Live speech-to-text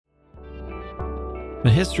The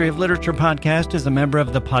History of Literature podcast is a member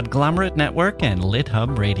of the Podglomerate Network and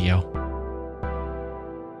LitHub Radio.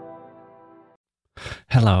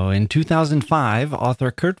 Hello. In 2005, author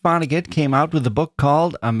Kurt Vonnegut came out with a book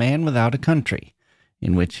called A Man Without a Country,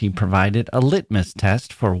 in which he provided a litmus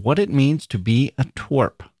test for what it means to be a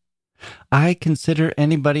twerp. I consider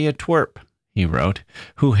anybody a twerp, he wrote,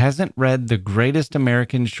 who hasn't read the greatest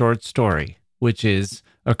American short story, which is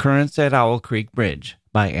Occurrence at Owl Creek Bridge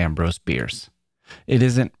by Ambrose Bierce. It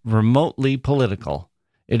isn't remotely political.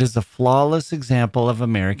 It is a flawless example of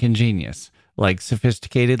American genius, like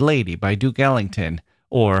Sophisticated Lady by Duke Ellington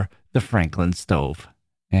or The Franklin Stove.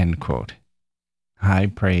 End quote. High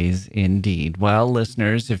praise indeed. Well,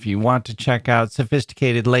 listeners, if you want to check out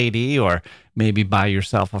Sophisticated Lady or maybe buy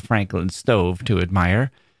yourself a Franklin Stove to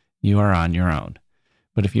admire, you are on your own.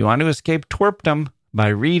 But if you want to escape twerpdom by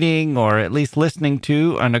reading or at least listening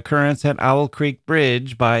to An Occurrence at Owl Creek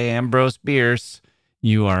Bridge by Ambrose Bierce,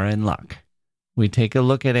 you are in luck. We take a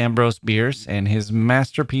look at Ambrose Bierce and his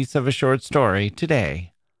masterpiece of a short story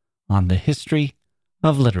today on the History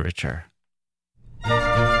of Literature.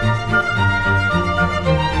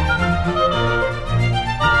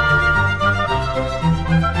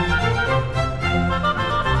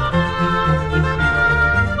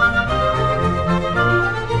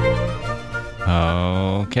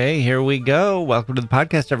 Okay, here we go. Welcome to the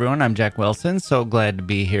podcast, everyone. I'm Jack Wilson. So glad to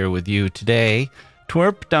be here with you today.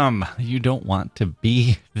 Twerpdom. You don't want to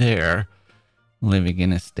be there. Living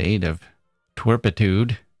in a state of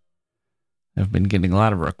twerpitude. I've been getting a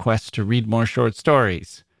lot of requests to read more short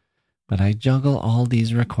stories, but I juggle all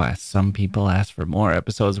these requests. Some people ask for more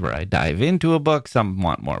episodes where I dive into a book. Some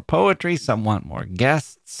want more poetry. Some want more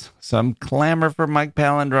guests. Some clamor for Mike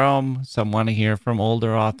Palindrome. Some want to hear from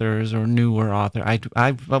older authors or newer authors.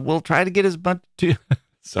 I will try to get as much to...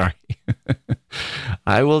 Sorry.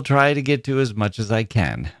 I will try to get to as much as I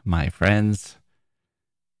can, my friends.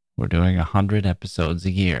 We're doing 100 episodes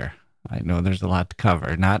a year. I know there's a lot to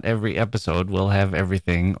cover. Not every episode will have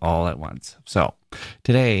everything all at once. So,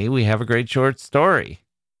 today we have a great short story,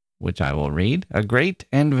 which I will read. A great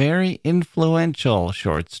and very influential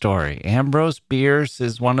short story. Ambrose Bierce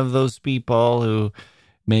is one of those people who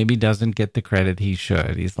maybe doesn't get the credit he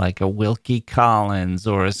should. He's like a Wilkie Collins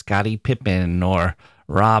or a Scottie Pippen or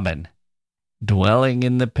Robin, dwelling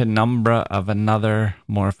in the penumbra of another,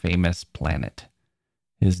 more famous planet.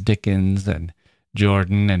 His Dickens and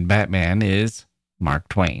Jordan and Batman is Mark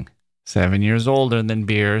Twain. 7 years older than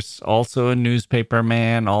Bierce, also a newspaper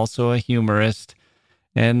man, also a humorist,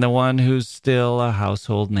 and the one who's still a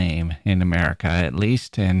household name in America, at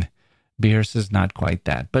least, and Bierce is not quite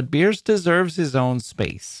that. But Bierce deserves his own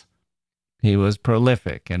space. He was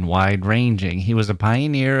prolific and wide-ranging. He was a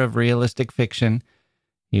pioneer of realistic fiction.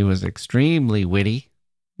 He was extremely witty,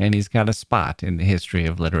 and he's got a spot in the history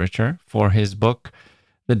of literature for his book,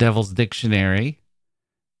 The Devil's Dictionary,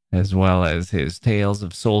 as well as his tales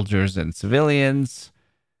of soldiers and civilians,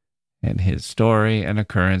 and his story, An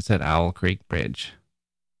Occurrence at Owl Creek Bridge.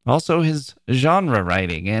 Also his genre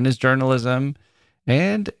writing and his journalism,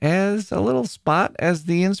 and as a little spot as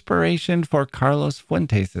the inspiration for Carlos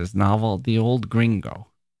Fuentes' novel, The Old Gringo.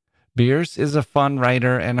 Bierce is a fun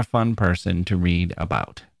writer and a fun person to read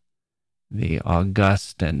about. The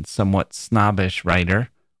august and somewhat snobbish writer,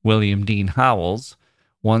 William Dean Howells,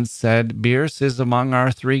 once said, Bierce is among our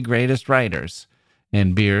three greatest writers.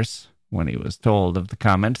 And Bierce, when he was told of the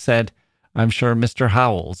comment, said, I'm sure Mr.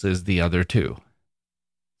 Howells is the other two.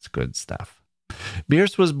 It's good stuff.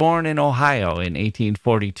 Bierce was born in Ohio in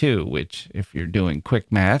 1842, which, if you're doing quick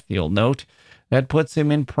math, you'll note that puts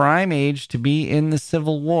him in prime age to be in the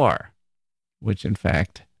Civil War, which in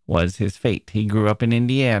fact was his fate. He grew up in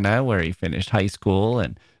Indiana, where he finished high school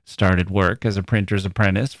and started work as a printer's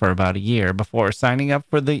apprentice for about a year before signing up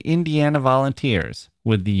for the Indiana Volunteers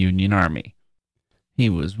with the Union Army. He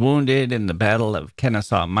was wounded in the Battle of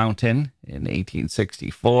Kennesaw Mountain in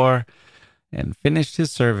 1864 and finished his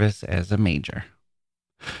service as a major.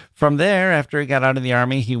 From there, after he got out of the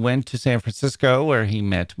Army, he went to San Francisco, where he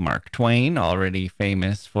met Mark Twain, already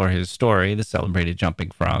famous for his story, The Celebrated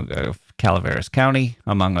Jumping Frog of Calaveras County,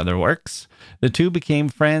 among other works. The two became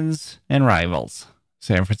friends and rivals.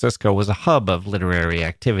 San Francisco was a hub of literary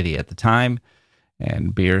activity at the time,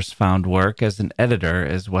 and Bierce found work as an editor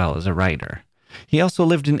as well as a writer. He also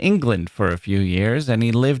lived in England for a few years, and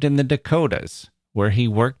he lived in the Dakotas, where he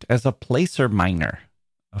worked as a placer miner,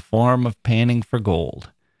 a form of panning for gold,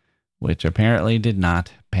 which apparently did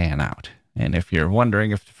not pan out. And if you're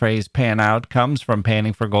wondering if the phrase pan out comes from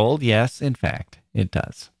panning for gold, yes, in fact, it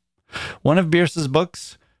does. One of Bierce's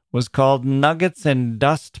books was called Nuggets and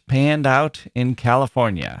Dust Panned Out in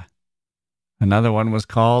California. Another one was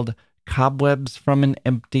called Cobwebs from an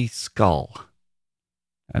Empty Skull.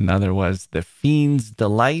 Another was The Fiend's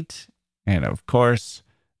Delight, and of course,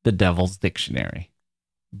 The Devil's Dictionary.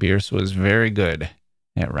 Bierce was very good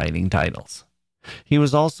at writing titles. He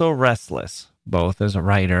was also restless, both as a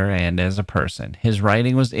writer and as a person. His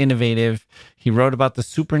writing was innovative. He wrote about the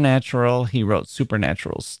supernatural. He wrote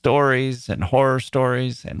supernatural stories and horror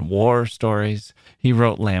stories and war stories. He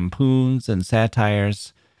wrote lampoons and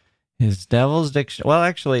satires. His Devil's Dictionary... Well,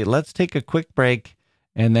 actually, let's take a quick break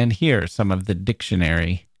and then hear some of the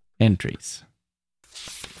dictionary entries.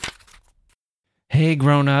 Hey,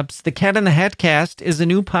 grown-ups. The Cat in the Hat Cast is a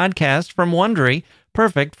new podcast from Wondery,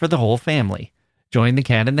 perfect for the whole family. Join the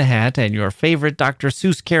Cat in the Hat and your favorite Dr.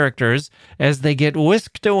 Seuss characters as they get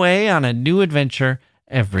whisked away on a new adventure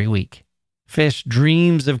every week. Fish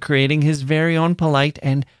dreams of creating his very own polite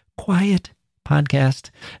and quiet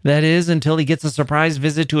podcast. That is, until he gets a surprise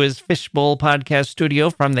visit to his Fishbowl podcast studio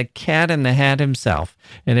from the Cat in the Hat himself,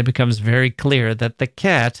 and it becomes very clear that the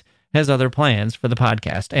cat has other plans for the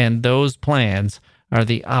podcast, and those plans are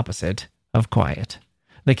the opposite of quiet.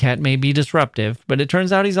 The cat may be disruptive, but it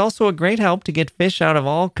turns out he's also a great help to get Fish out of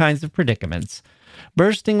all kinds of predicaments.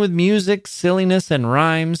 Bursting with music, silliness, and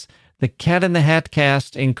rhymes, the Cat in the Hat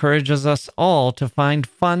Cast encourages us all to find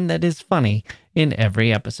fun that is funny in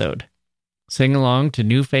every episode. Sing along to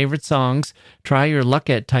new favorite songs, try your luck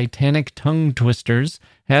at Titanic tongue twisters,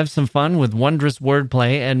 have some fun with wondrous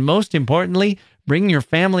wordplay, and most importantly, bring your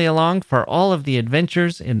family along for all of the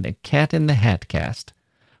adventures in the Cat in the Hat Cast.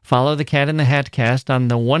 Follow the Cat in the Hat Cast on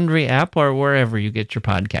the Wondery app or wherever you get your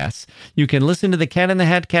podcasts. You can listen to the Cat in the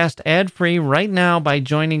Hat Cast ad-free right now by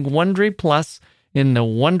joining Wondery Plus in the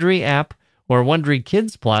Wondery app or Wondery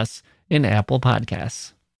Kids Plus in Apple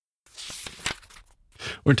Podcasts.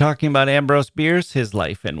 We're talking about Ambrose Bierce, his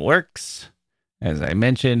life and works. As I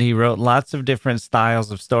mentioned, he wrote lots of different styles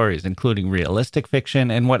of stories, including realistic fiction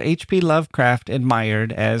and what H.P. Lovecraft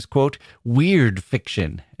admired as, quote, weird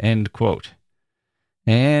fiction, end quote.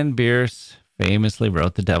 And Bierce famously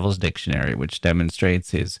wrote the Devil's Dictionary, which demonstrates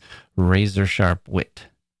his razor-sharp wit.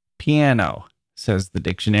 Piano, says the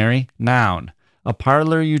dictionary, noun, a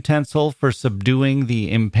parlor utensil for subduing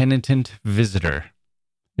the impenitent visitor.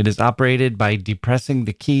 It is operated by depressing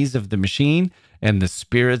the keys of the machine and the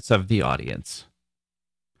spirits of the audience.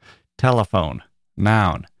 Telephone,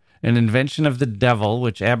 noun, an invention of the devil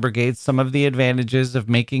which abrogates some of the advantages of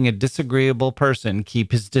making a disagreeable person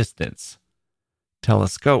keep his distance.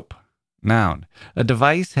 Telescope, noun, a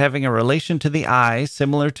device having a relation to the eye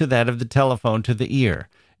similar to that of the telephone to the ear,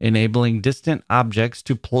 enabling distant objects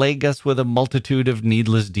to plague us with a multitude of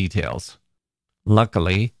needless details.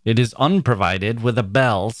 Luckily, it is unprovided with a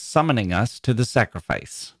bell summoning us to the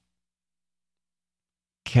sacrifice.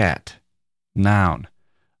 Cat, noun,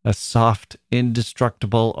 a soft,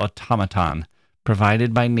 indestructible automaton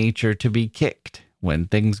provided by nature to be kicked when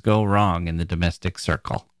things go wrong in the domestic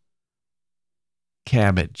circle.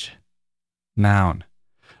 Cabbage, noun,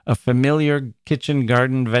 a familiar kitchen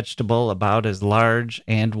garden vegetable about as large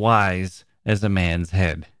and wise as a man's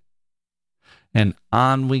head. And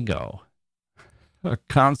on we go. A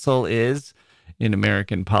consul is, in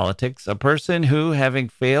American politics, a person who, having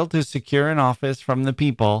failed to secure an office from the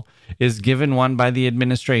people, is given one by the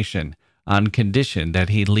administration on condition that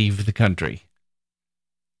he leave the country.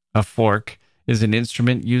 A fork is an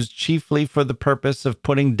instrument used chiefly for the purpose of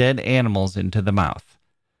putting dead animals into the mouth.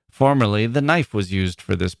 Formerly, the knife was used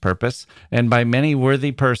for this purpose, and by many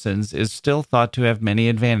worthy persons is still thought to have many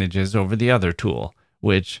advantages over the other tool,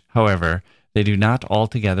 which, however, they do not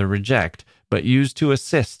altogether reject, but use to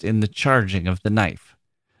assist in the charging of the knife.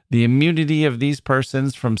 The immunity of these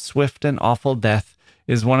persons from swift and awful death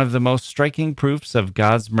is one of the most striking proofs of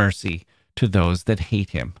God's mercy to those that hate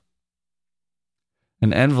him.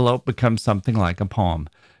 An envelope becomes something like a poem.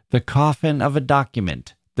 The coffin of a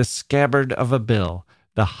document, the scabbard of a bill,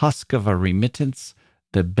 the husk of a remittance,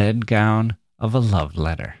 the bedgown of a love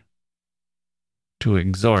letter. To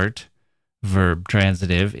exhort, verb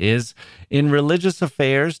transitive, is, in religious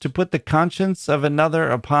affairs, to put the conscience of another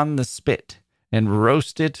upon the spit and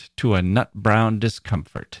roast it to a nut-brown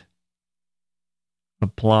discomfort.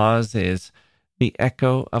 Applause is the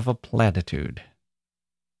echo of a platitude.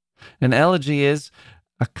 An elegy is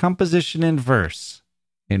a composition in verse,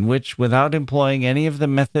 in which, without employing any of the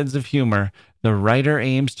methods of humor, the writer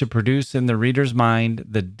aims to produce in the reader's mind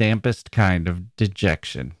the dampest kind of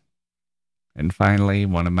dejection. And finally,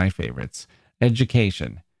 one of my favorites,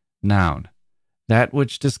 education, noun, that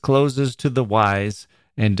which discloses to the wise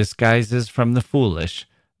and disguises from the foolish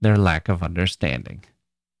their lack of understanding.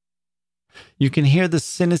 You can hear the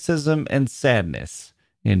cynicism and sadness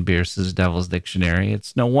in Bierce's Devil's Dictionary.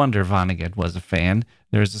 It's no wonder Vonnegut was a fan.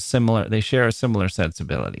 They share a similar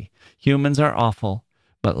sensibility. Humans are awful,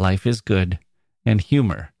 but life is good, and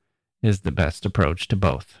humor is the best approach to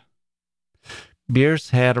both. Bierce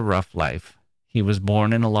had a rough life. He was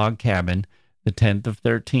born in a log cabin, the 10th of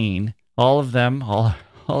 13. All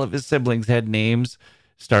of his siblings had names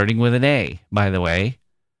starting with an A, by the way.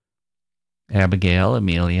 Abigail,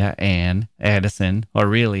 Amelia, Anne, Addison,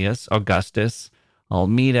 Aurelius, Augustus,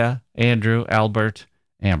 Almeda, Andrew, Albert,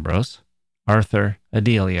 Ambrose, Arthur,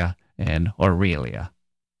 Adelia, and Aurelia.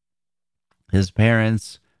 His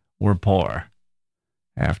parents were poor.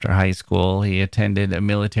 After high school, he attended a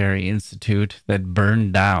military institute that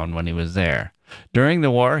burned down when he was there. During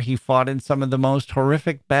the war, he fought in some of the most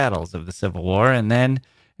horrific battles of the Civil War, and then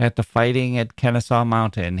at the fighting at Kennesaw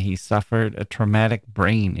Mountain, he suffered a traumatic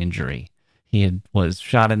brain injury. Was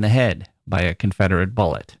shot in the head by a Confederate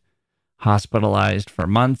bullet, hospitalized for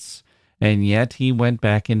months, and yet he went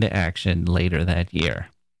back into action later that year,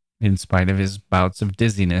 in spite of his bouts of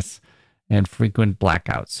dizziness and frequent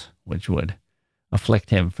blackouts, which would afflict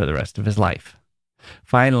him for the rest of his life.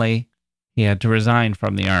 Finally, he had to resign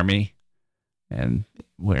from the Army, and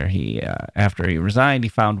after he resigned, he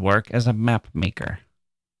found work as a map maker.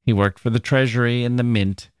 He worked for the Treasury and the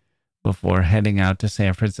Mint before heading out to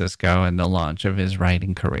San Francisco and the launch of his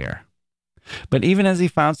writing career. But even as he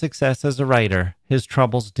found success as a writer, his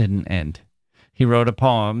troubles didn't end. He wrote a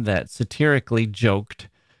poem that satirically joked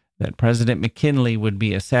that President McKinley would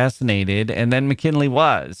be assassinated, and then McKinley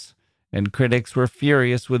was, and critics were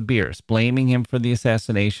furious with Bierce, blaming him for the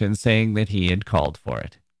assassination, saying that he had called for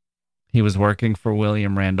it. He was working for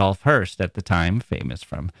William Randolph Hearst at the time, famous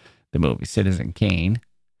from the movie Citizen Kane.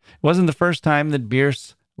 It wasn't the first time that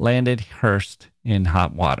Bierce landed Hearst in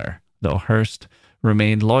hot water, though Hearst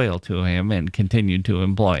remained loyal to him and continued to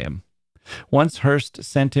employ him. Once Hearst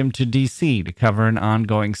sent him to D.C. to cover an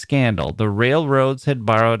ongoing scandal. The railroads had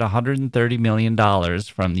borrowed $130 million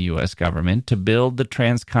from the U.S. government to build the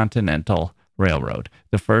Transcontinental Railroad,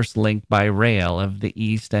 the first link by rail of the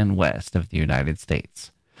East and West of the United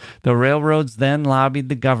States. The railroads then lobbied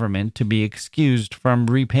the government to be excused from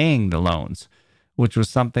repaying the loans, which was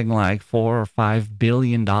something like $4 or $5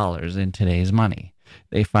 billion in today's money.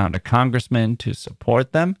 They found a congressman to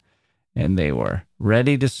support them, and they were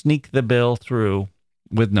ready to sneak the bill through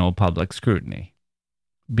with no public scrutiny.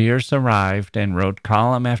 Bierce arrived and wrote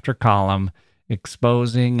column after column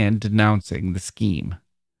exposing and denouncing the scheme.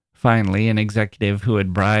 Finally, an executive who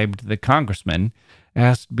had bribed the congressman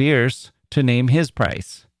asked Bierce to name his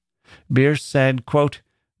price. Bierce said, quote,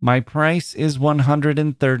 "My price is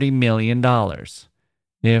 $130 million.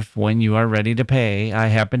 If, when you are ready to pay, I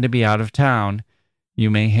happen to be out of town, you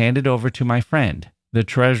may hand it over to my friend, the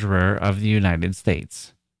Treasurer of the United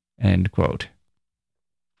States." End quote.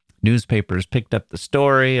 Newspapers picked up the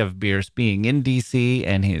story of Bierce being in D.C.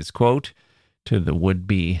 and his quote to the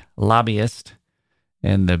would-be lobbyist,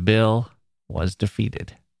 and the bill was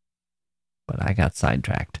defeated. But I got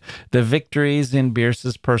sidetracked. The victories in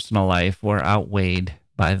Bierce's personal life were outweighed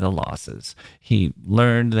by the losses. He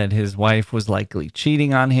learned that his wife was likely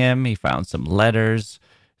cheating on him. He found some letters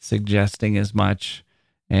suggesting as much,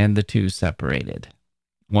 and the two separated.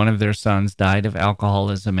 One of their sons died of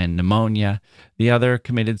alcoholism and pneumonia. The other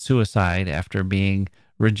committed suicide after being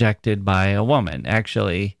rejected by a woman.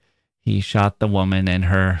 Actually, he shot the woman and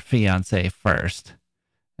her fiancé first.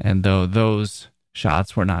 And though those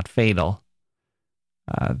shots were not fatal,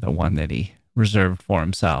 the one that he reserved for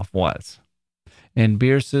himself was. And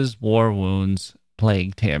Bierce's war wounds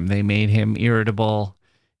plagued him. They made him irritable.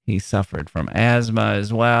 He suffered from asthma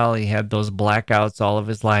as well. He had those blackouts all of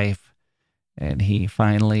his life. And he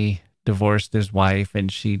finally divorced his wife,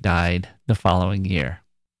 and she died the following year.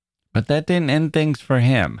 But that didn't end things for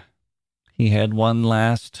him. He had one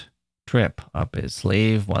last trip up his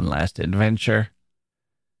sleeve, one last adventure.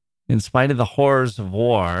 In spite of the horrors of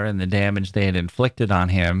war and the damage they had inflicted on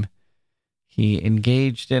him, he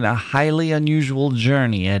engaged in a highly unusual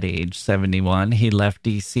journey at age 71. He left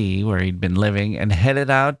D.C., where he'd been living, and headed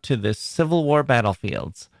out to the Civil War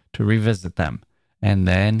battlefields to revisit them. And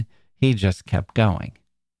then he just kept going.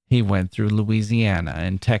 He went through Louisiana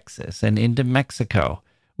and Texas and into Mexico,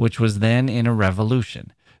 which was then in a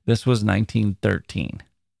revolution. This was 1913.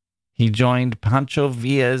 He joined Pancho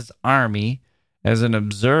Villa's army as an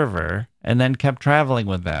observer and then kept traveling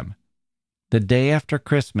with them. The day after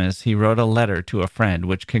Christmas, he wrote a letter to a friend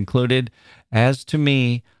which concluded, "As to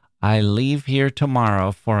me, I leave here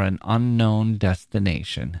tomorrow for an unknown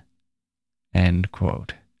destination." End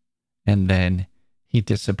quote. And then he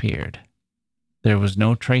disappeared. There was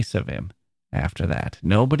no trace of him after that.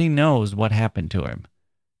 Nobody knows what happened to him.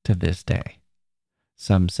 to this day.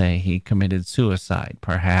 Some say he committed suicide,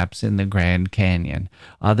 perhaps in the Grand Canyon.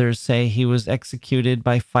 Others say he was executed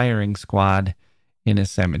by firing squad in a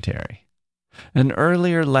cemetery. An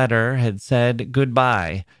earlier letter had said,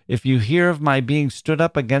 "Goodbye. If you hear of my being stood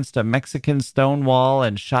up against a Mexican stone wall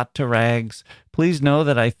and shot to rags, please know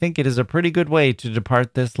that I think it is a pretty good way to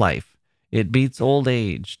depart this life. It beats old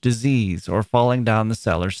age, disease, or falling down the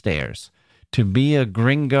cellar stairs. To be a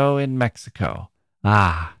gringo in Mexico.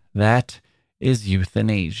 Ah, that is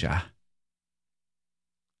euthanasia."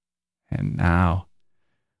 And now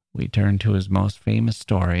we turn to his most famous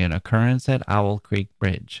story, An Occurrence at Owl Creek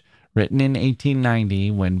Bridge, written in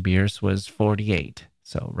 1890 when Bierce was 48,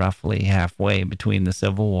 so roughly halfway between the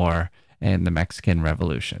Civil War and the Mexican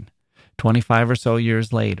Revolution. 25 or so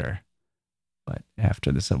years later, but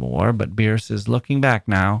after the Civil War, but Bierce is looking back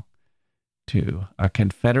now to a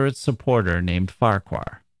Confederate supporter named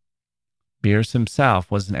Farquhar. Bierce himself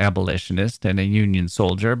was an abolitionist and a Union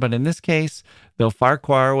soldier, but in this case, though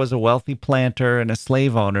Farquhar was a wealthy planter and a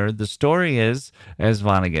slave owner, the story is, as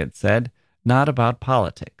Vonnegut said, not about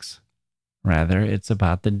politics. Rather, it's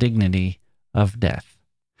about the dignity of death.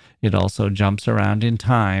 It also jumps around in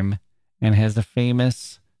time and has a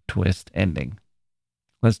famous twist ending.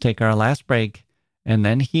 Let's take our last break and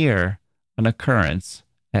then hear An Occurrence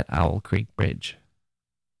at Owl Creek Bridge.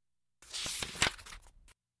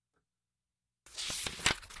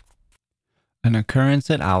 An Occurrence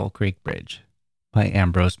at Owl Creek Bridge by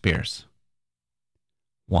Ambrose Bierce.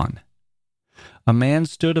 1. A man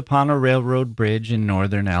stood upon a railroad bridge in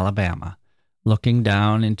northern Alabama, looking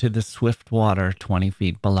down into the swift water 20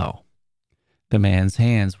 feet below. The man's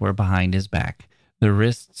hands were behind his back, the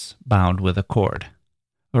wrists bound with a cord.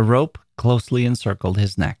 A rope closely encircled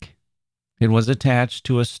his neck. It was attached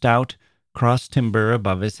to a stout cross timber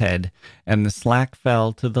above his head, and the slack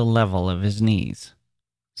fell to the level of his knees.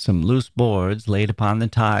 Some loose boards laid upon the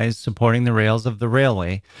ties supporting the rails of the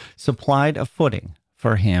railway supplied a footing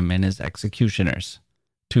for him and his executioners,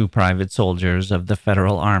 2 private soldiers of the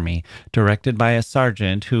Federal Army, directed by a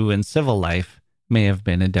sergeant who in civil life may have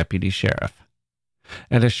been a deputy sheriff.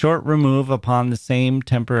 At a short remove upon the same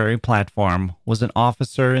temporary platform was an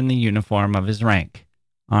officer in the uniform of his rank,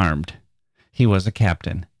 armed. He was a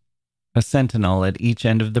captain. A sentinel at each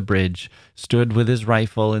end of the bridge stood with his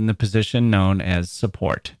rifle in the position known as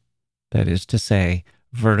support, that is to say,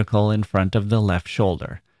 vertical in front of the left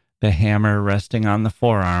shoulder, the hammer resting on the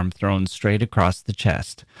forearm thrown straight across the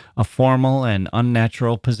chest, a formal and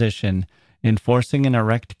unnatural position enforcing an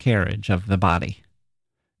erect carriage of the body.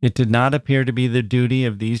 It did not appear to be the duty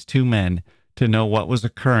of these 2 men to know what was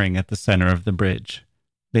occurring at the center of the bridge.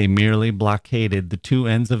 They merely blockaded the 2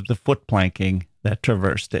 ends of the foot planking that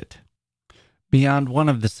traversed it. Beyond one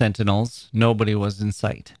of the sentinels, nobody was in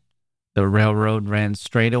sight. The railroad ran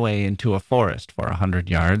straight away into a forest for 100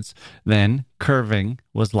 yards, then, curving,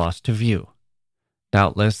 was lost to view.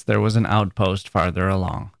 Doubtless there was an outpost farther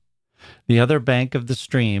along. The other bank of the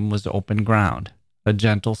stream was open ground, a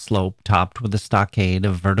gentle slope topped with a stockade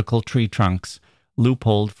of vertical tree trunks,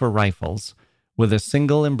 loopholed for rifles, with a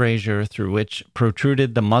single embrasure through which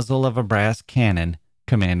protruded the muzzle of a brass cannon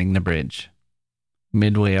commanding the bridge.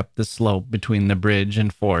 Midway up the slope between the bridge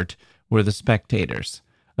and fort were the spectators,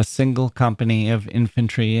 a single company of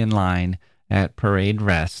infantry in line at parade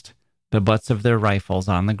rest, the butts of their rifles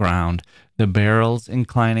on the ground, the barrels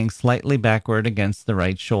inclining slightly backward against the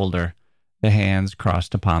right shoulder, the hands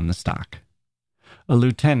crossed upon the stock. A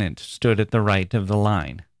lieutenant stood at the right of the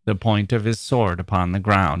line, the point of his sword upon the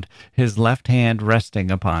ground, his left hand resting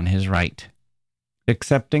upon his right.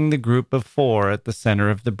 Excepting the group of 4 at the center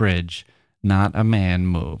of the bridge, not a man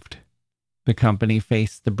moved. The company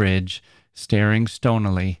faced the bridge, staring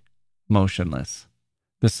stonily, motionless.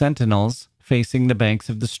 The sentinels, facing the banks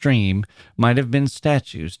of the stream, might have been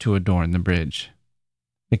statues to adorn the bridge.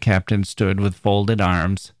 The captain stood with folded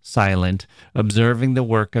arms, silent, observing the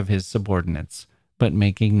work of his subordinates, but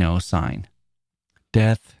making no sign.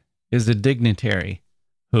 Death is a dignitary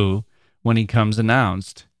who, when he comes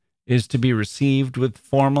announced, is to be received with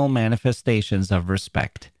formal manifestations of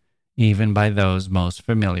respect, even by those most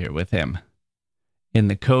familiar with him. In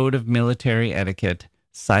the code of military etiquette,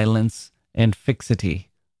 silence and fixity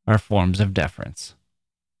are forms of deference.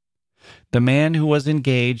 The man who was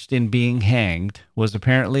engaged in being hanged was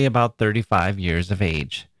apparently about 35 years of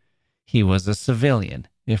age. He was a civilian,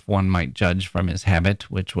 if one might judge from his habit,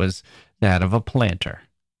 which was that of a planter.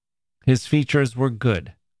 His features were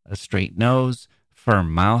good, a straight nose,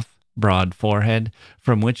 firm mouth, broad forehead,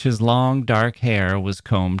 from which his long dark hair was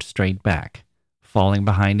combed straight back, falling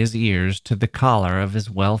behind his ears to the collar of his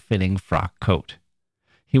well-fitting frock coat.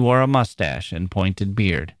 He wore a mustache and pointed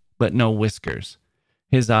beard, but no whiskers.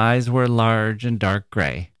 His eyes were large and dark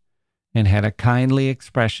gray, and had a kindly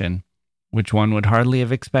expression which one would hardly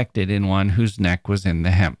have expected in one whose neck was in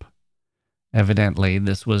the hemp. Evidently,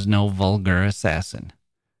 this was no vulgar assassin.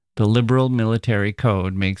 The liberal military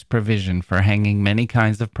code makes provision for hanging many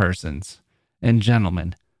kinds of persons, and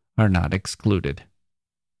gentlemen are not excluded.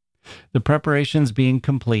 The preparations being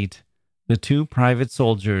complete, the two private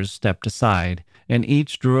soldiers stepped aside, and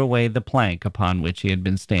each drew away the plank upon which he had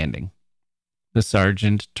been standing. The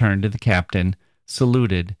sergeant turned to the captain,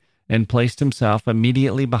 saluted, and placed himself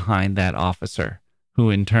immediately behind that officer, who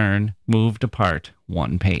in turn moved apart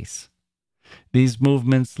one pace. These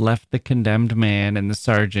movements left the condemned man and the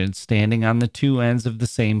sergeant standing on the two ends of the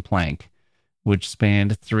same plank, which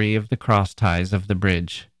spanned three of the cross ties of the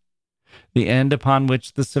bridge. The end upon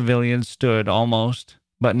which the civilian stood almost,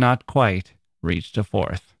 but not quite, reached a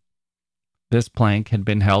fourth. This plank had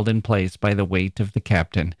been held in place by the weight of the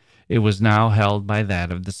captain. It was now held by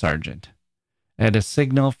that of the sergeant. At a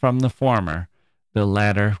signal from the former, the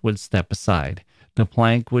latter would step aside, the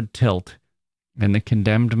plank would tilt, and the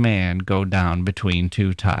condemned man go down between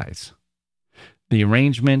two ties. The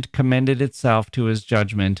arrangement commended itself to his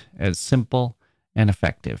judgment as simple and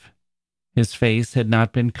effective. His face had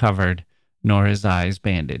not been covered, nor his eyes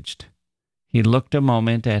bandaged. He looked a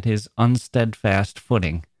moment at his unsteadfast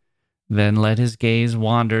footing, then let his gaze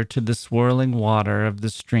wander to the swirling water of the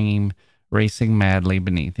stream racing madly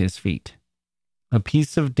beneath his feet. A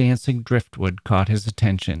piece of dancing driftwood caught his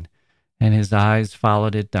attention, and his eyes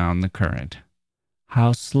followed it down the current.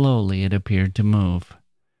 How slowly it appeared to move.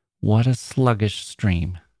 What a sluggish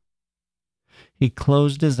stream. He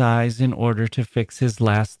closed his eyes in order to fix his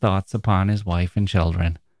last thoughts upon his wife and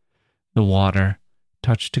children. The water,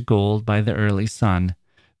 touched to gold by the early sun,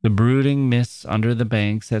 the brooding mists under the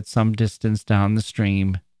banks at some distance down the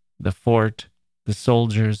stream, the fort, the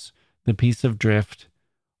soldiers, the piece of drift,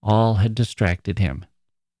 all had distracted him.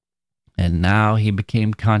 And now he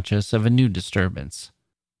became conscious of a new disturbance.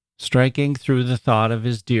 Striking through the thought of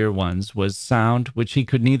his dear ones was sound which he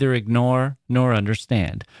could neither ignore nor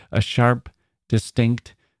understand, a sharp,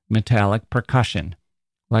 distinct, metallic percussion,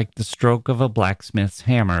 like the stroke of a blacksmith's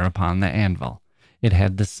hammer upon the anvil. It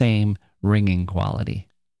had the same ringing quality.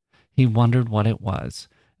 He wondered what it was,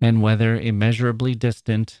 and whether immeasurably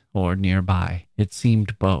distant or nearby. It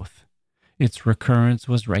seemed both. Its recurrence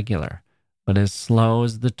was regular, but as slow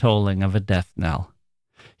as the tolling of a death knell.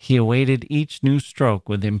 He awaited each new stroke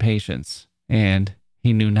with impatience, and,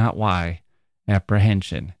 he knew not why,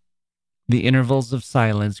 apprehension. The intervals of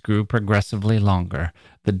silence grew progressively longer.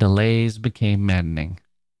 The delays became maddening.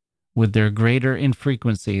 With their greater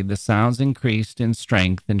infrequency, the sounds increased in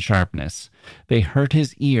strength and sharpness. They hurt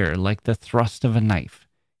his ear like the thrust of a knife.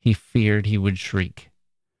 He feared he would shriek.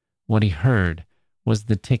 What he heard was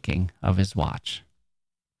the ticking of his watch.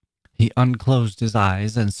 He unclosed his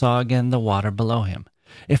eyes and saw again the water below him.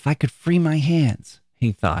 If I could free my hands,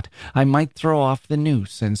 he thought, I might throw off the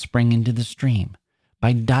noose and spring into the stream.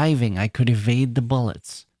 By diving, I could evade the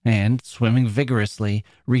bullets, and, swimming vigorously,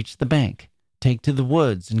 reach the bank, take to the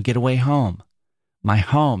woods, and get away home. My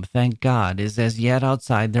home, thank God, is as yet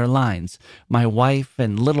outside their lines. My wife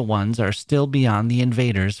and little ones are still beyond the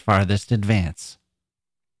invaders' farthest advance.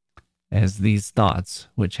 As these thoughts,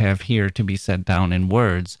 which have here to be set down in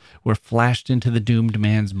words, were flashed into the doomed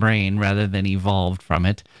man's brain rather than evolved from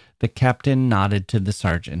it, the captain nodded to the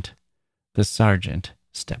sergeant. The sergeant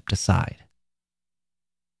stepped aside.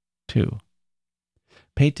 2.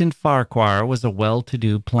 Peyton Farquhar was a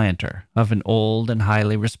well-to-do planter of an old and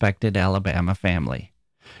highly respected Alabama family.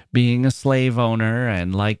 Being a slave owner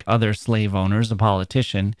and, like other slave owners, a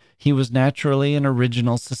politician, he was naturally an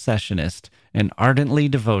original secessionist and ardently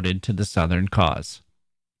devoted to the Southern cause.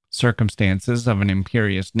 Circumstances of an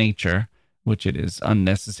imperious nature, which it is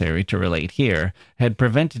unnecessary to relate here, had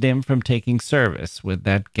prevented him from taking service with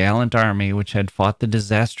that gallant army which had fought the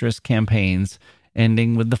disastrous campaigns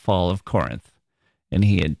ending with the fall of Corinth, and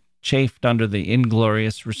he had chafed under the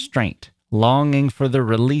inglorious restraint, longing for the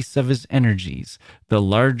release of his energies, the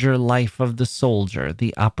larger life of the soldier,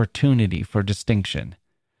 the opportunity for distinction.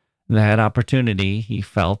 That opportunity, he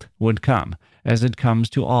felt, would come, as it comes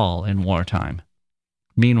to all in wartime.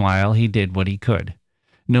 Meanwhile, he did what he could.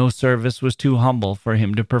 No service was too humble for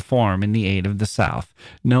him to perform in the aid of the South,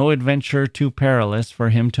 no adventure too perilous for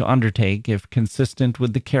him to undertake if consistent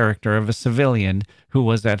with the character of a civilian who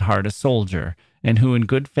was at heart a soldier, and who in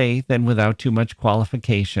good faith and without too much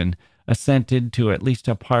qualification assented to at least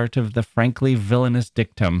a part of the frankly villainous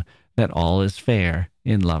dictum that all is fair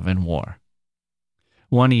in love and war.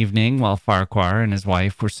 One evening, while Farquhar and his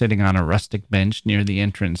wife were sitting on a rustic bench near the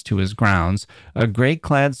entrance to his grounds, a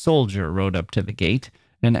gray-clad soldier rode up to the gate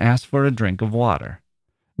and asked for a drink of water.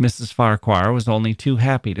 Mrs. Farquhar was only too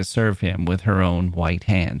happy to serve him with her own white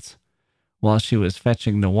hands. While she was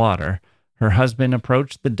fetching the water, her husband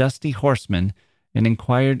approached the dusty horseman and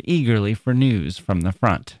inquired eagerly for news from the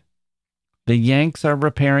front. "The Yanks are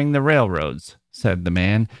repairing the railroads," said the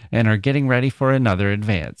man, "and are getting ready for another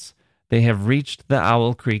advance. They have reached the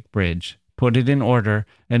Owl Creek Bridge, put it in order,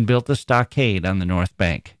 and built a stockade on the north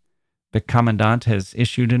bank. The commandant has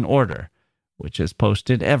issued an order, which is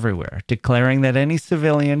posted everywhere, declaring that any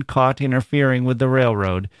civilian caught interfering with the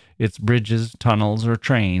railroad, its bridges, tunnels, or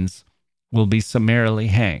trains, will be summarily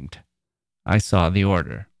hanged. I saw the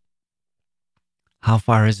order." "How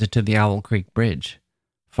far is it to the Owl Creek Bridge?"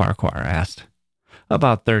 Farquhar asked.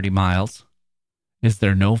 "About 30 miles. "Is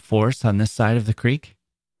there no force on this side of the creek?"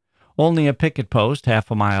 "Only a picket post half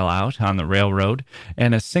a mile out on the railroad,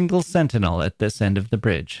 and a single sentinel at this end of the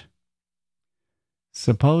bridge."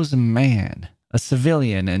 "Suppose a man, a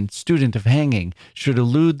civilian and student of hanging, should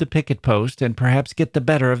elude the picket post and perhaps get the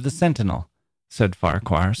better of the sentinel," said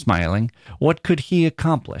Farquhar, smiling. "What could he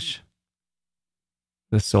accomplish?"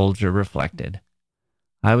 The soldier reflected.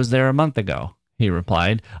 "I was there a month ago," he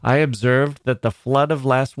replied. "I observed that the flood of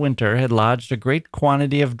last winter had lodged a great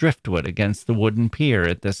quantity of driftwood against the wooden pier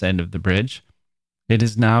at this end of the bridge. It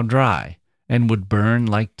is now dry, and would burn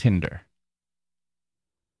like tinder."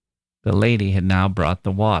 The lady had now brought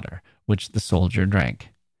the water, which the soldier drank.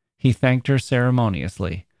 He thanked her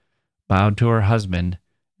ceremoniously, bowed to her husband,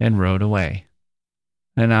 and rode away.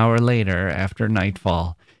 An hour later, after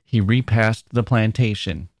nightfall, he repassed the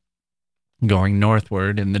plantation, going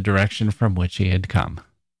northward in the direction from which he had come.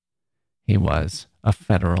 He was a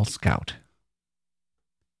Federal scout.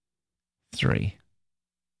 3.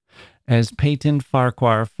 As Peyton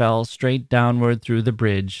Farquhar fell straight downward through the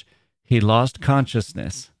bridge, he lost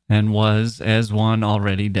consciousness and was as one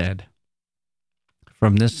already dead.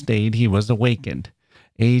 From this state he was awakened,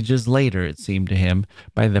 ages later it seemed to him,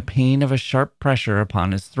 by the pain of a sharp pressure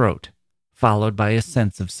upon his throat, followed by a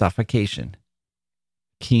sense of suffocation.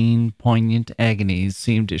 Keen, poignant agonies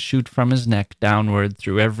seemed to shoot from his neck downward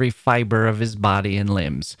through every fiber of his body and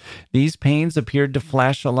limbs. These pains appeared to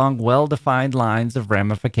flash along well-defined lines of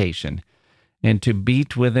ramification, and to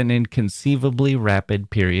beat with an inconceivably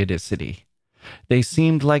rapid periodicity. They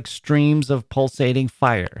seemed like streams of pulsating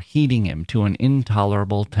fire, heating him to an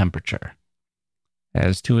intolerable temperature.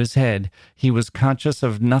 As to his head, he was conscious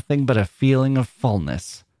of nothing but a feeling of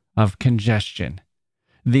fullness, of congestion.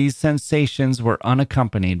 These sensations were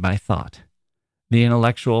unaccompanied by thought. The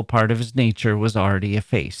intellectual part of his nature was already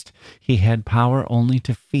effaced. He had power only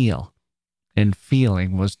to feel, and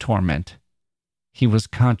feeling was torment. He was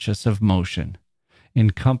conscious of motion.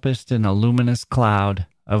 Encompassed in a luminous cloud,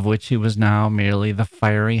 of which he was now merely the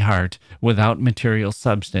fiery heart, without material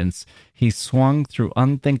substance, he swung through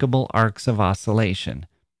unthinkable arcs of oscillation,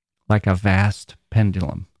 like a vast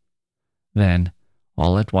pendulum. Then,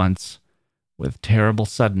 all at once, with terrible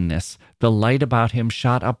suddenness, the light about him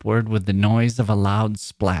shot upward with the noise of a loud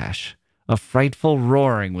splash. A frightful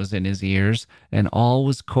roaring was in his ears, and all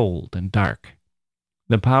was cold and dark.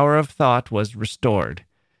 The power of thought was restored.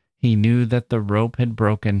 He knew that the rope had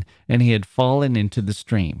broken, and he had fallen into the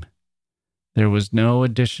stream. There was no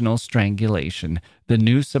additional strangulation. The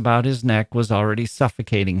noose about his neck was already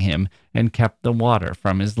suffocating him and kept the water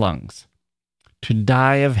from his lungs. To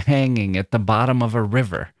die of hanging at the bottom of a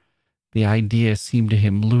river! The idea seemed to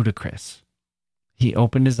him ludicrous. He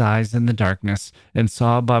opened his eyes in the darkness and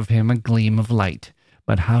saw above him a gleam of light,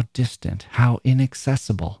 but how distant, how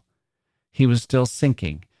inaccessible! He was still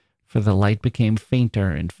sinking, for the light became fainter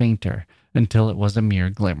and fainter until it was a mere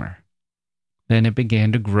glimmer. Then it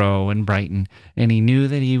began to grow and brighten, and he knew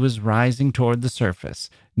that he was rising toward the surface,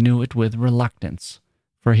 knew it with reluctance,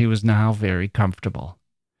 for he was now very comfortable.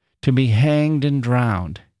 To be hanged and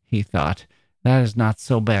drowned, he thought, that is not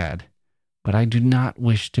so bad, but I do not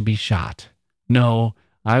wish to be shot. No,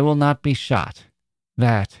 I will not be shot.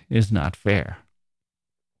 That is not fair.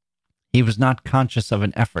 He was not conscious of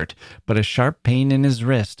an effort, but a sharp pain in his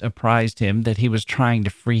wrist apprised him that he was trying to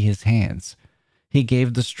free his hands. He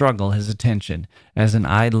gave the struggle his attention, as an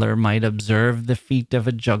idler might observe the feat of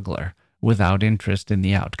a juggler, without interest in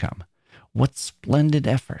the outcome. What splendid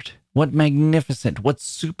effort! What magnificent, what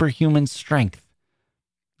superhuman strength!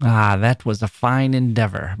 Ah, that was a fine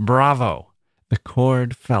endeavor! Bravo! The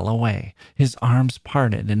cord fell away. His arms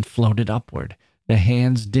parted and floated upward, the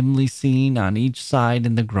hands dimly seen on each side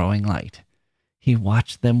in the growing light. He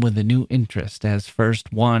watched them with a new interest as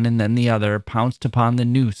first one and then the other pounced upon the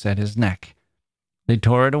noose at his neck. They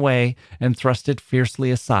tore it away and thrust it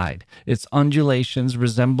fiercely aside, its undulations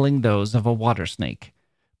resembling those of a water snake.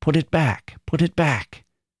 "Put it back! Put it back!"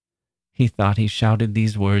 He thought he shouted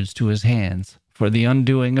these words to his hands, for the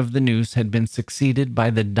undoing of the noose had been succeeded by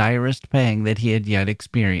the direst pang that he had yet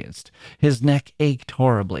experienced. His neck ached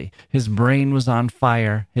horribly, his brain was on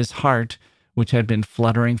fire, his heart, which had been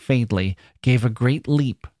fluttering faintly, gave a great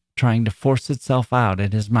leap, trying to force itself out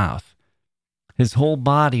at his mouth. His whole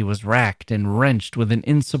body was racked and wrenched with an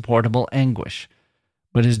insupportable anguish.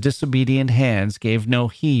 But his disobedient hands gave no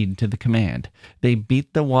heed to the command. They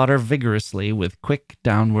beat the water vigorously with quick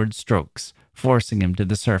downward strokes, forcing him to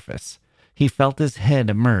the surface. He felt his head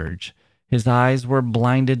emerge. His eyes were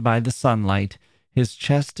blinded by the sunlight. His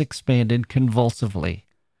chest expanded convulsively.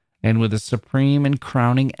 And with a supreme and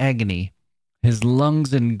crowning agony, his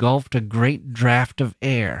lungs engulfed a great draught of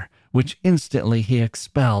air, which instantly he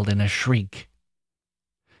expelled in a shriek.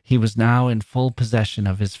 He was now in full possession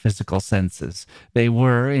of his physical senses. They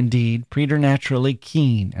were, indeed, preternaturally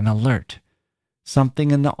keen and alert.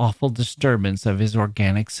 Something in the awful disturbance of his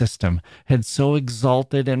organic system had so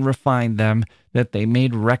exalted and refined them that they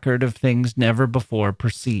made record of things never before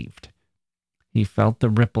perceived. He felt the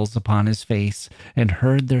ripples upon his face and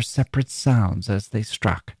heard their separate sounds as they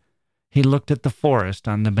struck. He looked at the forest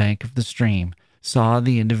on the bank of the stream, saw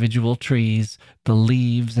the individual trees, the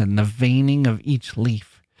leaves, and the veining of each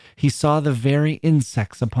leaf. He saw the very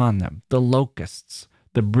insects upon them, the locusts,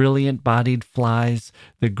 the brilliant-bodied flies,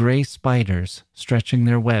 the gray spiders stretching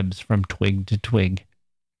their webs from twig to twig.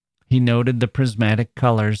 He noted the prismatic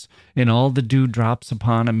colors in all the dewdrops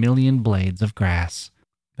upon a million blades of grass,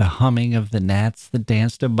 the humming of the gnats that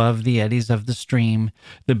danced above the eddies of the stream,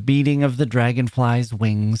 the beating of the dragonfly's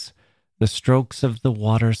wings, the strokes of the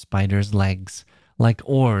water spider's legs, like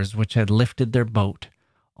oars which had lifted their boat.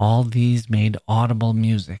 All these made audible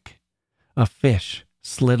music. A fish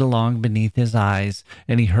slid along beneath his eyes,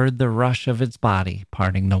 and he heard the rush of its body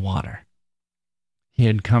parting the water. He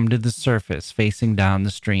had come to the surface, facing down the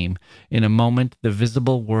stream. In a moment, the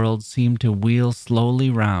visible world seemed to wheel slowly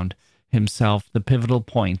round, himself the pivotal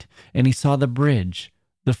point, and he saw the bridge,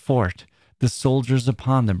 the fort, the soldiers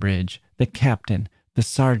upon the bridge, the captain, the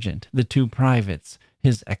sergeant, the two privates,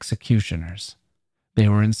 his executioners. They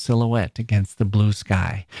were in silhouette against the blue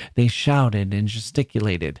sky. They shouted and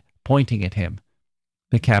gesticulated, pointing at him.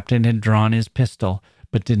 The captain had drawn his pistol,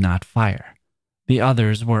 but did not fire. The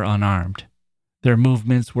others were unarmed. Their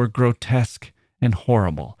movements were grotesque and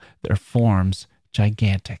horrible, their forms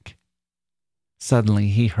gigantic. Suddenly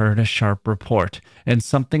he heard a sharp report, and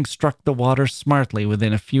something struck the water smartly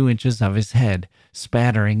within a few inches of his head,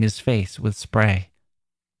 spattering his face with spray.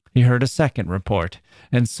 He heard a second report,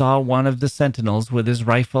 and saw one of the sentinels with his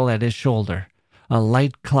rifle at his shoulder, a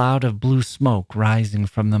light cloud of blue smoke rising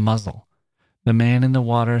from the muzzle. The man in the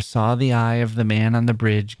water saw the eye of the man on the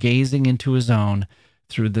bridge gazing into his own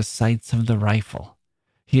through the sights of the rifle.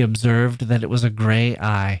 He observed that it was a gray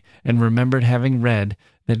eye, and remembered having read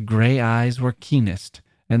that gray eyes were keenest,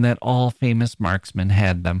 and that all famous marksmen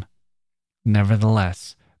had them.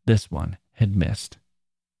 Nevertheless, this one had missed.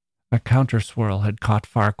 A counter-swirl had caught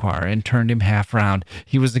Farquhar and turned him half round.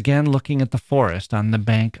 He was again looking at the forest on the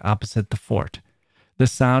bank opposite the fort. The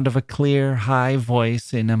sound of a clear, high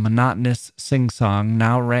voice in a monotonous sing-song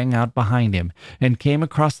now rang out behind him, and came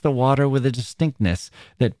across the water with a distinctness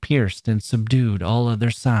that pierced and subdued all other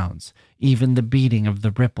sounds, even the beating of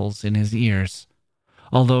the ripples in his ears.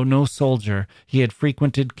 Although no soldier, he had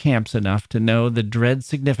frequented camps enough to know the dread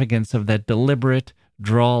significance of that deliberate,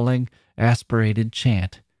 drawling, aspirated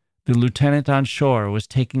chant. The lieutenant on shore was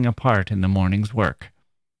taking a part in the morning's work.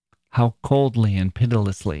 How coldly and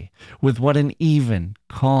pitilessly, with what an even,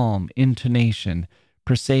 calm intonation,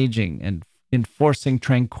 presaging and enforcing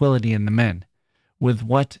tranquility in the men, with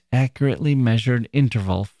what accurately measured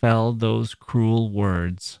interval fell those cruel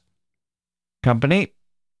words. "Company,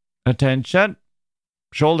 attention,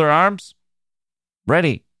 shoulder arms,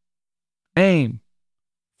 ready, aim,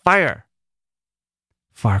 fire."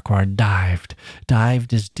 Farquhar dived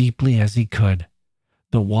as deeply as he could.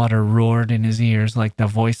 The water roared in his ears like the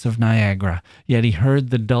voice of Niagara, yet he heard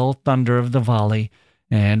the dull thunder of the volley,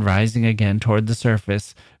 and, rising again toward the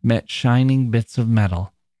surface, met shining bits of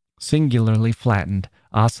metal, singularly flattened,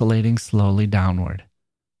 oscillating slowly downward.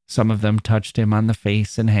 Some of them touched him on the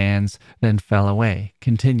face and hands, then fell away,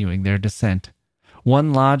 continuing their descent.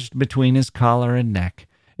 One lodged between his collar and neck.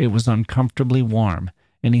 It was uncomfortably warm,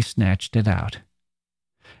 and he snatched it out.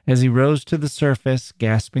 As he rose to the surface,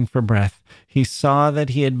 gasping for breath, he saw that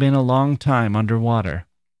he had been a long time under water.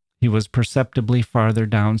 He was perceptibly farther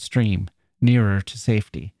downstream, nearer to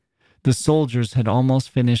safety. The soldiers had almost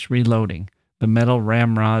finished reloading, The metal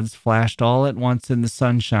ramrods flashed all at once in the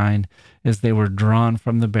sunshine as they were drawn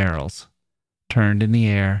from the barrels, turned in the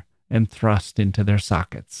air, and thrust into their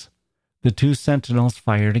sockets. The two sentinels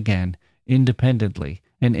fired again, independently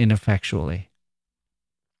and ineffectually.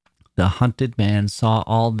 The hunted man saw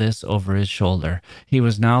all this over his shoulder. He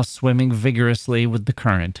was now swimming vigorously with the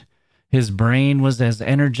current. His brain was as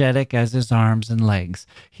energetic as his arms and legs.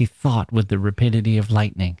 He thought with the rapidity of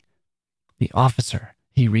lightning. The officer,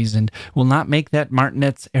 he reasoned, will not make that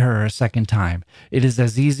martinet's error a second time. It is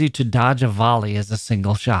as easy to dodge a volley as a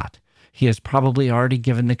single shot. He has probably already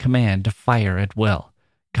given the command to fire at will.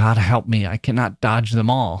 God help me, I cannot dodge them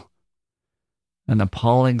all. An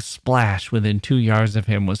appalling splash within 2 yards of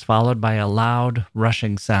him was followed by a loud,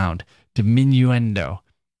 rushing sound, diminuendo,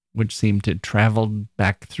 which seemed to travel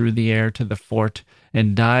back through the air to the fort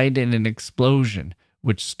and died in an explosion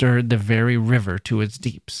which stirred the very river to its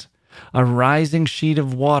deeps. A rising sheet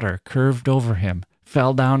of water curved over him,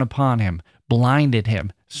 fell down upon him, blinded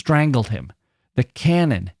him, strangled him. The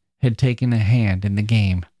cannon had taken a hand in the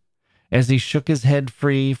game. As he shook his head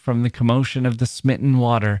free from the commotion of the smitten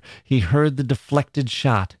water, he heard the deflected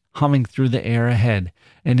shot humming through the air ahead,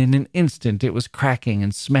 and in an instant it was cracking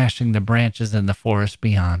and smashing the branches in the forest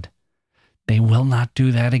beyond. They will not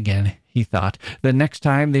do that again, he thought. The next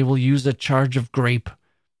time they will use a charge of grape.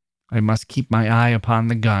 I must keep my eye upon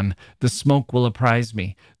the gun. The smoke will apprise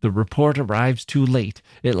me. The report arrives too late.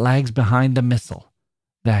 It lags behind the missile.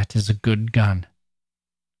 That is a good gun.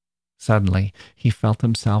 Suddenly, he felt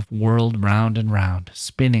himself whirled round and round,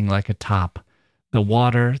 spinning like a top. The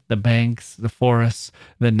water, the banks, the forests,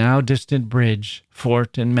 the now distant bridge,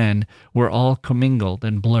 fort, and men were all commingled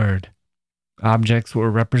and blurred. Objects were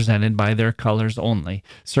represented by their colors only,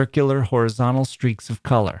 circular horizontal streaks of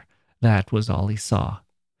color. That was all he saw.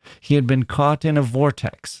 He had been caught in a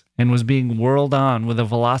vortex and was being whirled on with a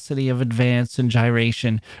velocity of advance and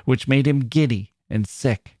gyration which made him giddy and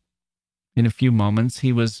sick. In a few moments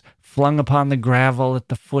he was flung upon the gravel at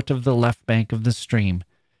the foot of the left bank of the stream,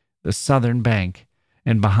 the southern bank,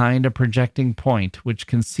 and behind a projecting point which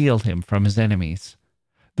concealed him from his enemies.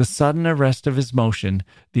 The sudden arrest of his motion,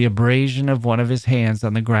 the abrasion of one of his hands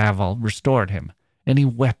on the gravel, restored him, and he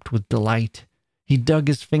wept with delight. He dug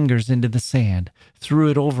his fingers into the sand, threw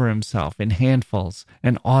it over himself in handfuls,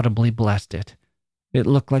 and audibly blessed it. It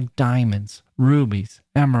looked like diamonds, rubies,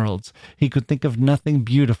 emeralds. He could think of nothing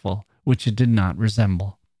beautiful which it did not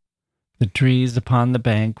resemble. The trees upon the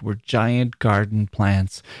bank were giant garden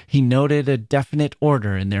plants. He noted a definite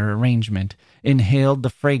order in their arrangement, inhaled the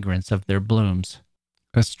fragrance of their blooms.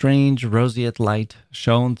 A strange roseate light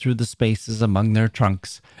shone through the spaces among their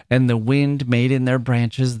trunks, and the wind made in their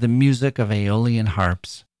branches the music of aeolian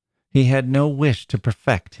harps. He had no wish to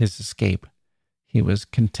perfect his escape. He was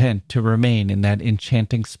content to remain in that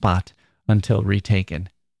enchanting spot until retaken.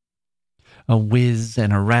 A whiz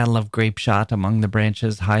and a rattle of grape shot among the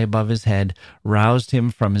branches high above his head roused him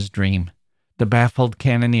from his dream. The baffled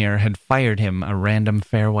cannoneer had fired him a random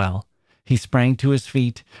farewell. He sprang to his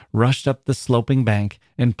feet, rushed up the sloping bank,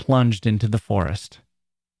 and plunged into the forest.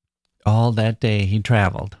 All that day he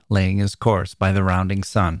traveled, laying his course by the rounding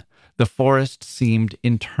sun. The forest seemed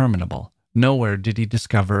interminable. Nowhere did he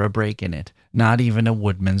discover a break in it, not even a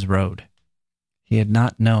woodman's road. He had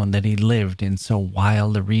not known that he lived in so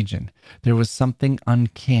wild a region. There was something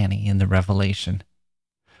uncanny in the revelation.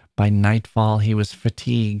 By nightfall he was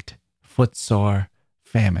fatigued, footsore,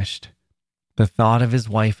 famished. The thought of his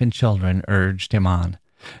wife and children urged him on.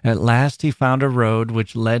 At last he found a road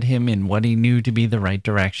which led him in what he knew to be the right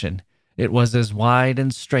direction. It was as wide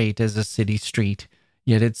and straight as a city street,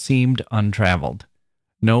 yet it seemed untraveled.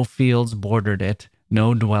 No fields bordered it,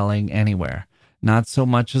 no dwelling anywhere. Not so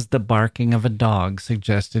much as the barking of a dog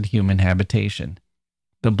suggested human habitation.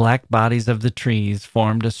 The black bodies of the trees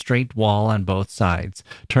formed a straight wall on both sides,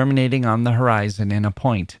 terminating on the horizon in a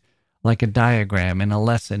point, like a diagram in a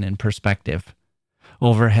lesson in perspective.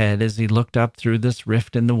 Overhead, as he looked up through this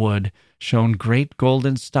rift in the wood, shone great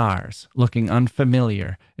golden stars, looking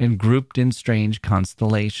unfamiliar and grouped in strange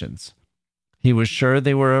constellations. He was sure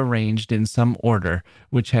they were arranged in some order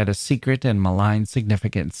which had a secret and malign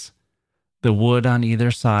significance. The wood on either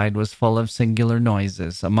side was full of singular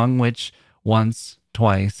noises, among which, once,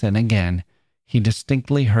 twice, and again, he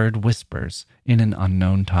distinctly heard whispers in an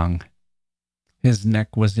unknown tongue. His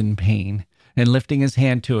neck was in pain, and lifting his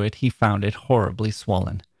hand to it, he found it horribly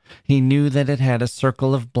swollen. He knew that it had a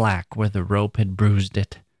circle of black where the rope had bruised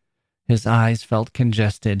it. His eyes felt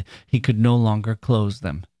congested. He could no longer close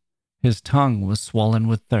them. His tongue was swollen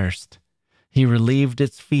with thirst. He relieved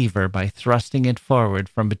its fever by thrusting it forward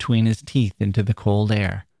from between his teeth into the cold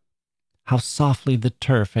air. How softly the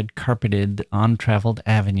turf had carpeted the untraveled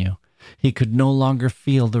avenue. He could no longer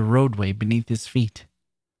feel the roadway beneath his feet.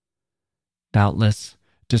 Doubtless,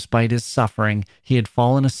 despite his suffering, he had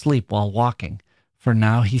fallen asleep while walking, for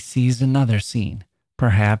now he sees another scene.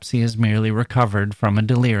 Perhaps he has merely recovered from a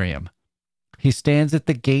delirium. He stands at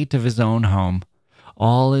the gate of his own home.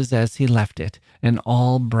 All is as he left it, and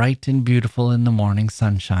all bright and beautiful in the morning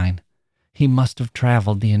sunshine. He must have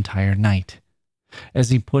traveled the entire night. As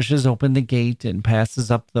he pushes open the gate and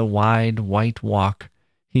passes up the wide white walk,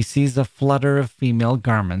 he sees a flutter of female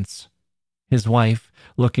garments. His wife,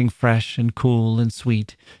 looking fresh and cool and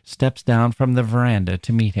sweet, steps down from the veranda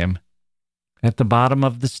to meet him. At the bottom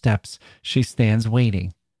of the steps, she stands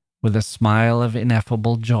waiting, with a smile of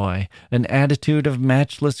ineffable joy, an attitude of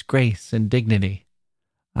matchless grace and dignity.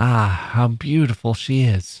 Ah, how beautiful she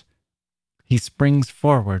is! He springs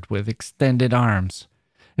forward with extended arms.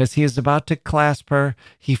 As he is about to clasp her,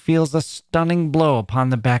 he feels a stunning blow upon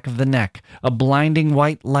the back of the neck. A blinding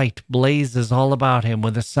white light blazes all about him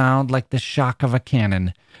with a sound like the shock of a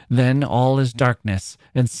cannon. Then all is darkness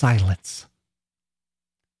and silence.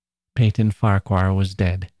 Peyton Farquhar was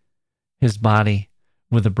dead. His body,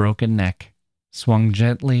 with a broken neck, swung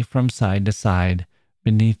gently from side to side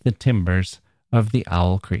beneath the timbers of the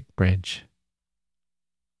Owl Creek Bridge.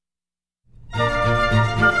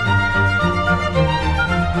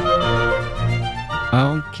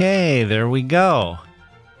 Okay, there we go.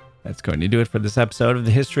 That's going to do it for this episode of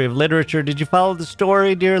the History of Literature. Did you follow the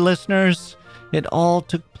story, dear listeners? It all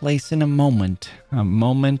took place in a moment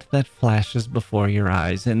that flashes before your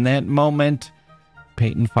eyes. In that moment,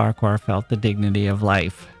 Peyton Farquhar felt the dignity of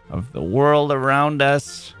life, of the world around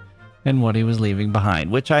us, and what he was leaving behind,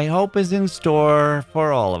 which I hope is in store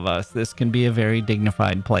for all of us. This can be a very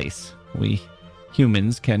dignified place. We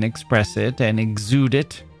humans can express it and exude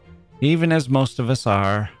it, even as most of us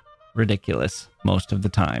are ridiculous most of the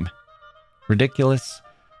time. Ridiculous,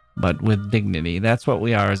 but with dignity. That's what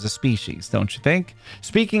we are as a species, don't you think?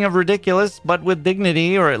 Speaking of ridiculous, but with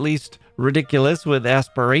dignity, or at least ridiculous with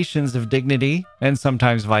aspirations of dignity, and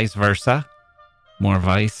sometimes vice versa. More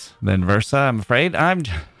vice than versa, I'm afraid. I'm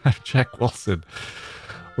Jack Wilson.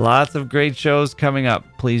 Lots of great shows coming up.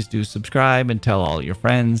 Please do subscribe and tell all your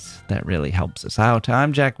friends. That really helps us out.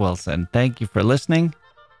 I'm Jack Wilson. Thank you for listening,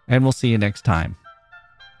 and we'll see you next time.